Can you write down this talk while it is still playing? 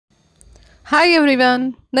Hi everyone,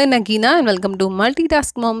 నేను Nagina and welcome to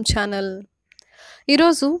multitask ma'am channel.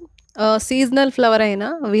 ఈరోజు seasonal flower అయిన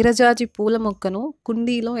విరజాజి పూల మొక్కను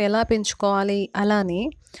కుండీలో ఎలా పెంచుకోవాలి, అలానే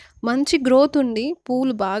మంచి గ్రోత్ ఉండి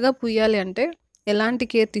పూలు బాగా పూయాలి అంటే ఎలాంటి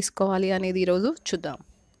కేర్ తీసుకోవాలి అనేది ఈరోజు చూద్దాం.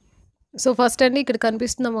 సో ఫస్ట్ అండి, ఇక్కడ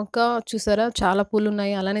కనిపిస్తున్న మొక్క చూసారా, చాలా పూలు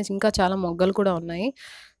ఉన్నాయి, అలానే ఇంకా చాలా మొగ్గలు కూడా ఉన్నాయి.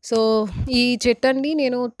 సో ఈ చెట్టు అండి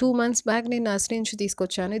నేను 2 మంత్స్ బ్యాక్ నేను నర్సరీ నుంచి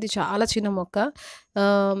తీసుకొచ్చాను. ఇది చాలా చిన్న మొక్క.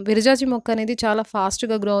 విరజాజి మొక్క అనేది చాలా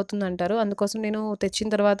ఫాస్ట్గా గ్రో అవుతుంది అంటారు. అందుకోసం నేను తెచ్చిన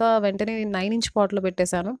తర్వాత వెంటనే 9 ఇంచ్ పాట్లో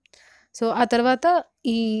పెట్టేశాను. సో ఆ తర్వాత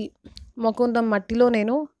ఈ మొక్క ఉన్న మట్టిలో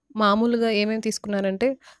నేను మామూలుగా ఏమేమి తీసుకున్నానంటే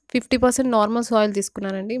 50% నార్మల్ సాయిల్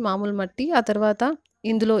తీసుకున్నానండి, మామూలు మట్టి. ఆ తర్వాత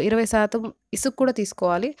ఇందులో 20% ఇసుక కూడా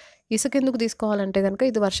తీసుకోవాలి. ఇసుక ఎందుకు తీసుకోవాలంటే కనుక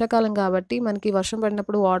ఇది వర్షాకాలం కాబట్టి మనకి వర్షం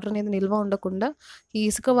పడినప్పుడు వాటర్ అనేది నిల్వ ఉండకుండా ఈ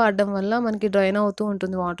ఇసుక వాడడం వల్ల మనకి డ్రైన్ అవుతూ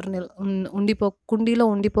ఉంటుంది. వాటర్ కుండీలో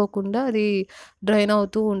ఉండిపోకుండా అది డ్రైన్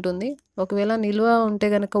అవుతూ ఉంటుంది. ఒకవేళ నిల్వ ఉంటే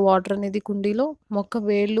కనుక వాటర్ అనేది కుండీలో మొక్క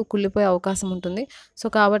వేళ్ళు కుళ్ళిపోయే అవకాశం ఉంటుంది. సో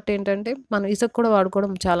కాబట్టి ఏంటంటే మనం ఇసుక కూడా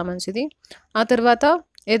వాడుకోవడం చాలా మంచిది. ఆ తర్వాత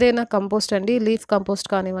ఏదైనా కంపోస్ట్ అండి, లీఫ్ కంపోస్ట్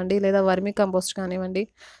కానివ్వండి లేదా వర్మీ కంపోస్ట్ కానివ్వండి,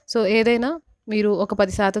 సో ఏదైనా మీరు ఒక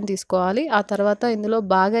 10% తీసుకోవాలి. ఆ తర్వాత ఇందులో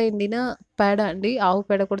బాగా ఎండిన పేడ అండి, ఆవు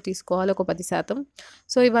పేడ కూడా తీసుకోవాలి ఒక 10%.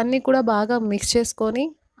 సో ఇవన్నీ కూడా బాగా మిక్స్ చేసుకొని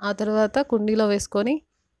ఆ తర్వాత కుండీలో వేసుకొని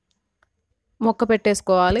మొక్క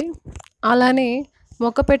పెట్టేసుకోవాలి. అలానే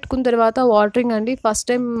మొక్క పెట్టుకున్న తర్వాత వాటరింగ్ అండి, ఫస్ట్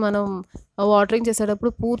టైం మనం వాటరింగ్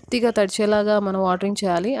చేసేటప్పుడు పూర్తిగా తడిచేలాగా మనం వాటరింగ్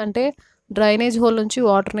చేయాలి. అంటే డ్రైనేజ్ హోల్ నుంచి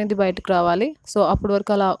వాటర్ అనేది బయటకు రావాలి. సో అప్పటి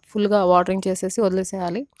వరకు అలా ఫుల్గా వాటరింగ్ చేసేసి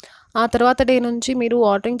వదిలేసేయాలి. ఆ తర్వాత డే నుంచి మీరు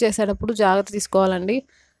వాటరింగ్ చేసేటప్పుడు జాగ్రత్త తీసుకోవాలండి.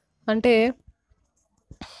 అంటే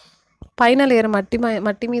పైన లేయర్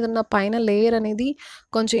మట్టి మీద ఉన్న పైన లేయర్ అనేది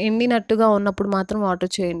కొంచెం ఎండినట్టుగా ఉన్నప్పుడు మాత్రం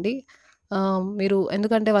వాటర్ చేయండి. మీరు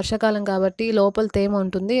ఎందుకంటే వర్షాకాలం కాబట్టి లోపల తేమ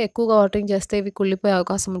ఉంటుంది, ఎక్కువగా వాటరింగ్ చేస్తే ఇవి కుళ్ళిపోయే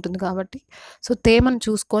అవకాశం ఉంటుంది కాబట్టి సో తేమను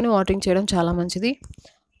చూసుకొని వాటరింగ్ చేయడం చాలా మంచిది.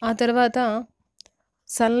 ఆ తర్వాత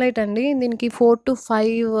సన్లైట్ అండి, దీనికి 4 to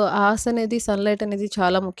 5 అవర్స్ అనేది సన్లైట్ అనేది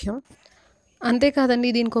చాలా ముఖ్యం. అంతేకాదండి,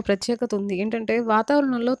 దీనికో ప్రత్యేకత ఉంది. ఏంటంటే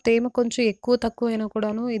వాతావరణంలో తేమ కొంచెం ఎక్కువ తక్కువ అయినా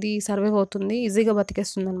కూడాను ఇది సర్వైవ్ అవుతుంది, ఈజీగా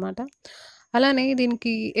బతికేస్తుందనమాట. అలానే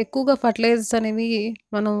దీనికి ఎక్కువగా ఫర్టిలైజర్స్ అనేవి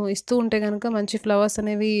మనం ఇస్తూ ఉంటే గనక మంచి ఫ్లవర్స్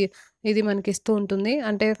అనేవి ఇది మనకి ఇస్తూ ఉంటుంది.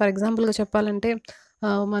 అంటే ఫర్ ఎగ్జాంపుల్‌గా చెప్పాలంటే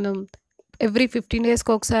మనం ఎవ్రీ 15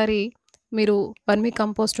 డేస్‌కి ఒకసారి మీరు వర్మీ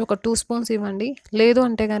కంపోస్ట్ ఒక 2 స్పూన్స్ ఇవ్వండి. లేదు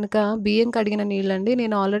అంటే గనక బియ్యం కడిగిన నీళ్ళండి,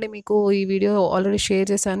 నేను ఆల్రెడీ మీకు ఈ వీడియో ఆల్రెడీ షేర్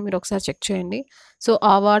చేశాను, మీరు ఒకసారి చెక్ చేయండి. సో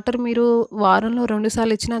ఆ వాటర్ మీరు వారంలో 2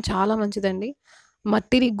 సార్లు ఇచ్చినా చాలా మంచిదండి.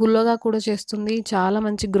 మట్టిని గుల్లగా కూడా చేస్తుంది, చాలా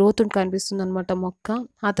మంచి గ్రోత్ కనిపిస్తుందనమాట మొక్క.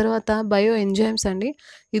 ఆ తర్వాత బయో ఎంజైమ్స్ అండి,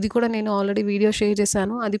 ఇది కూడా నేను ఆల్రెడీ వీడియో షేర్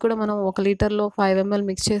చేశాను. అది కూడా మనం 1 లీటర్‌లో 5 ml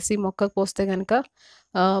మిక్స్ చేసి మొక్కకు పోస్తే గనక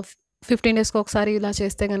 15 డేస్‌కి ఒకసారి ఇలా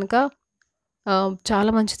చేస్తే గనక చాలా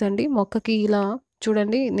మంచిదండి మొక్కకి. ఇలా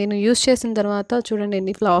చూడండి, నేను యూజ్ చేసిన తర్వాత చూడండి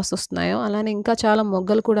ఎన్ని ఫ్లవర్స్ వస్తున్నాయో, అలానే ఇంకా చాలా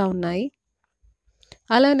మొగ్గలు కూడా ఉన్నాయి.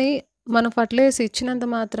 అలానే మనం ఫర్టిలైజర్స్ ఇచ్చినంత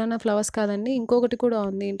మాత్రాన ఫ్లవర్స్ కాదండి, ఇంకొకటి కూడా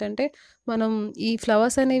ఉంది. ఏంటంటే మనం ఈ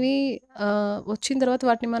ఫ్లవర్స్ అనేవి వచ్చిన తర్వాత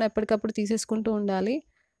వాటిని మనం ఎప్పటికప్పుడు తీసేసుకుంటూ ఉండాలి.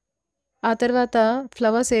 ఆ తర్వాత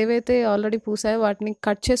ఫ్లవర్స్ ఏవైతే ఆల్రెడీ పూసాయో వాటిని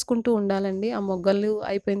కట్ చేసుకుంటూ ఉండాలండి. ఆ మొగ్గలు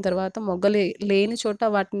అయిపోయిన తర్వాత మొగ్గలు లేని చోట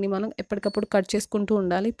వాటిని మనం ఎప్పటికప్పుడు కట్ చేసుకుంటూ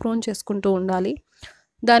ఉండాలి, ప్రూన్ చేసుకుంటూ ఉండాలి.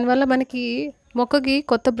 దానివల్ల మనకి మొక్కకి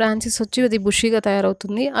కొత్త బ్రాంచెస్ వచ్చి అది బుషీగా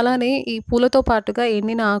తయారవుతుంది. అలానే ఈ పూలతో పాటుగా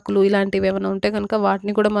ఎండిన ఆకులు ఇలాంటివి ఏమైనా ఉంటే కనుక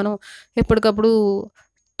వాటిని కూడా మనం ఎప్పటికప్పుడు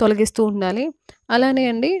తొలగిస్తూ ఉండాలి. అలానే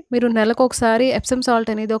అండి, మీరు నెలకొకసారి ఎప్సమ్ సాల్ట్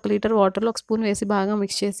అనేది 1 లీటర్ వాటర్‌లో 1 స్పూన్ వేసి బాగా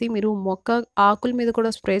మిక్స్ చేసి మీరు మొక్క ఆకుల మీద కూడా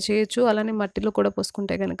స్ప్రే చేయొచ్చు. అలానే మట్టిలో కూడా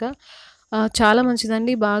పోసుకుంటే గనక చాలా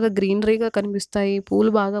మంచిదండి. బాగా గ్రీనరీగా కనిపిస్తాయి,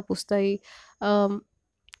 పూలు బాగా పూస్తాయి. ఆహ్,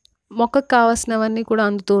 మొక్కకు కావాల్సినవన్నీ కూడా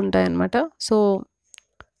అందుతూ ఉంటాయన్నమాట. సో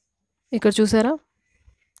ఇక్కడ చూసారా,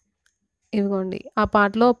 ఇవిగోండి ఆ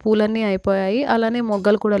పాటలో పూలన్నీ అయిపోయాయి, అలానే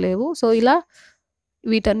మొగ్గలు కూడా లేవు. సో ఇలా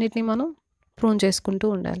వీటన్నిటిని మనం ప్రూన్ చేసుకుంటూ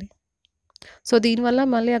ఉండాలి. సో దీనివల్ల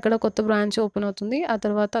మళ్ళీ అక్కడ కొత్త బ్రాంచ్ ఓపెన్ అవుతుంది. ఆ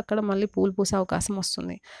తర్వాత అక్కడ మళ్ళీ పూలు పూసే అవకాశం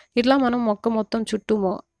వస్తుంది. ఇట్లా మనం మొక్క మొత్తం చుట్టూ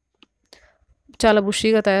చాలా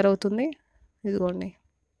బుషీగా తయారవుతుంది. ఇదిగోండి,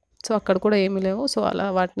 సో అక్కడ కూడా ఏమీ లేవు. సో అలా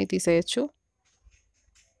వాటిని తీసేయచ్చు.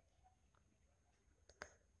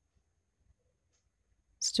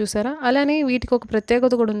 చూసారా, అలానే వీటికి ఒక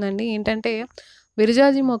ప్రత్యేకత కూడా ఉందండి. ఏంటంటే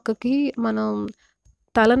విరజాజి మొక్కకి మనం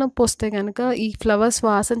తలనొప్పి వస్తే గనక ఈ ఫ్లవర్స్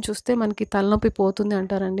వాసన చూస్తే మనకి తలనొప్పి పోతుంది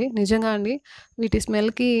అంటారండి. నిజంగా అండి, వీటి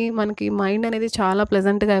స్మెల్‌కి మనకి మైండ్ అనేది చాలా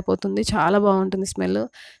ప్లెజెంట్‌గా అయిపోతుంది, చాలా బాగుంటుంది స్మెల్.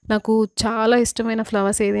 నాకు చాలా ఇష్టమైన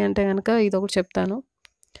ఫ్లవర్స్ ఏది అంటే గనక ఇదొకటి చెప్తాను.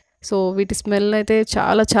 సో వీటి స్మెల్ అయితే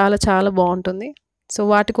చాలా చాలా చాలా బాగుంటుంది. సో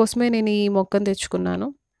వాటి కోసమే నేను ఈ మొక్కను తెచ్చుకున్నాను.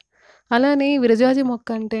 అలానే విరజాజి మొక్క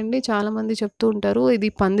అంటే అండి చాలామంది చెప్తూ ఉంటారు. ఇది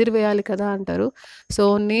పందిరి వేయాలి కదా అంటారు. సో,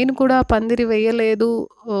 నేను కూడా పందిరి వేయలేదు.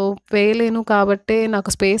 వేయలేను కాబట్టే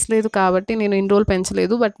నాకు స్పేస్ లేదు కాబట్టి నేను ఇన్ని రోజులు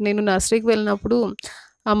పెంచలేదు. బట్ నేను నర్సరీకి వెళ్ళినప్పుడు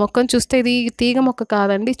ఆ మొక్కను చూస్తే ఇది తీగ మొక్క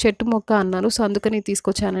కాదండి చెట్టు మొక్క అన్నారు. సో, అందుకని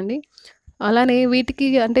తీసుకొచ్చానండి. అలానే వీటికి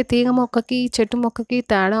అంటే తీగ మొక్కకి, చెట్టు మొక్కకి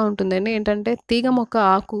తేడా ఉంటుందండి. ఏంటంటే తీగ మొక్క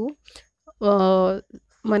ఆకు ఆహ్,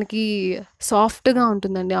 మనకి సాఫ్ట్‌గా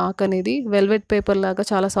ఉంటుందండి ఆకనేది. వెల్వెట్ పేపర్‌లాగా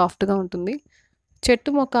చాలా సాఫ్ట్‌గా ఉంటుంది.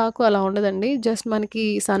 చెట్టు మొక్క ఆకు అలా ఉండదండి. జస్ట్ మనకి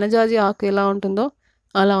సన్నజాజి ఆకు ఎలా ఉంటుందో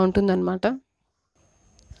అలా ఉంటుందనమాట.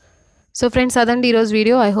 సో ఫ్రెండ్స్ అదండి ఈరోజు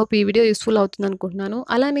వీడియో. ఐ హోప్ ఈ వీడియో యూస్‌ఫుల్ అవుతుందనుకుంటున్నాను.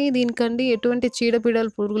 అలానే దీనికండి ఎటువంటి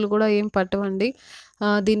చీడపీడలు, పురుగులు కూడా ఏం పట్టవండి.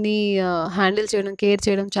 దీన్ని హ్యాండిల్ చేయడం, కేర్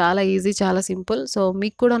చేయడం చాలా ఈజీ, చాలా సింపుల్. సో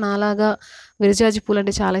మీకు కూడా నాలాగా విరజాజి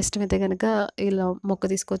పూలంటే చాలా ఇష్టమైతే గనక ఇలా మొక్క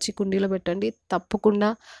తీసుకొచ్చి కుండీలో పెట్టండి. తప్పకుండా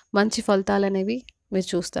మంచి ఫలితాలనేవి మీరు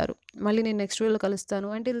చూస్తారు. మళ్ళీ నేను నెక్స్ట్ వీడియోలో కలుస్తాను.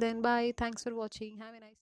 Until then bye. Thanks for watching. Have a nice